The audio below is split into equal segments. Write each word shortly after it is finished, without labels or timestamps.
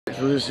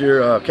for this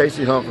year,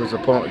 Casey Humphreys, a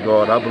point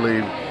guard, I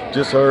believe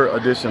just her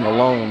addition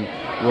alone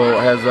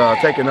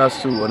has taken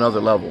us to another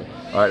level.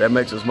 All right, that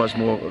makes us much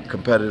more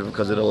competitive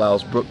because it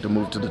allows Brooke to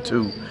move to the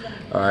 2,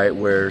 all right,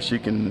 where she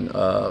can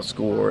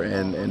score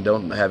and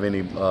don't have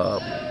any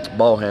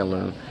ball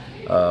handling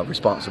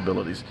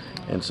responsibilities.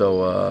 And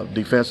so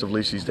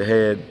defensively, she's the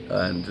head,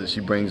 and she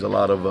brings a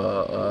lot of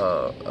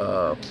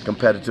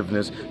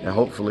competitiveness, and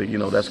hopefully,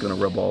 that's going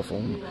to rub off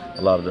on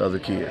a lot of the other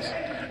kids.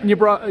 And you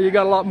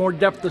got a lot more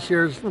depth this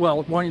year as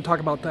well. Why don't you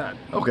talk about that?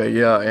 Okay,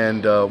 yeah,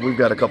 and we've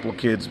got a couple of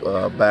kids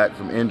back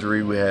from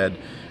injury. We had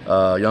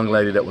a young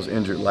lady that was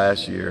injured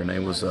last year. Her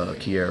name was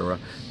Kiera.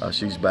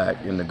 She's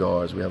back in the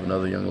guards. We have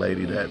another young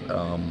lady that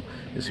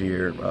is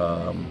here,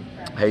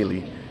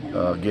 Haley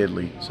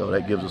Gidley. So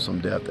that gives us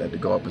some depth at the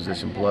guard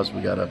position. Plus,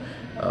 we got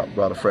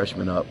brought a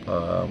freshman up.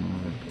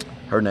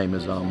 Her name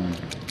is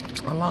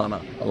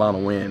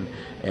Alana Wynn,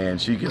 and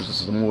she gives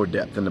us some more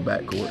depth in the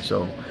backcourt.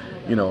 So,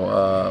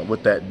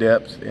 with that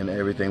depth and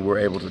everything, we're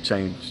able to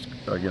change,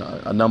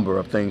 a number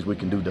of things we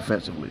can do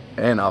defensively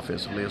and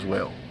offensively as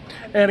well.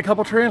 And a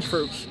couple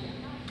transfers.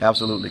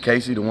 Absolutely.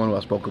 Casey, the one who I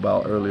spoke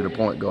about earlier, the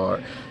point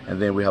guard,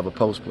 and then we have a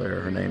post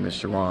player. Her name is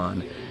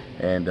Sharon,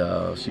 and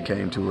she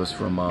came to us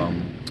from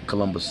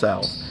Columbus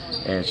South,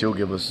 and she'll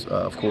give us,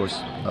 of course,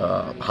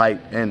 height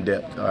and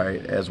depth, all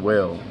right, as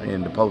well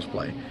in the post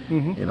play.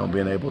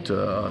 Being able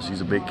to,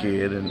 she's a big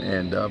kid,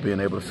 and being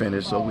able to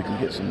finish so we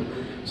can get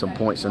some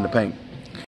points in the paint.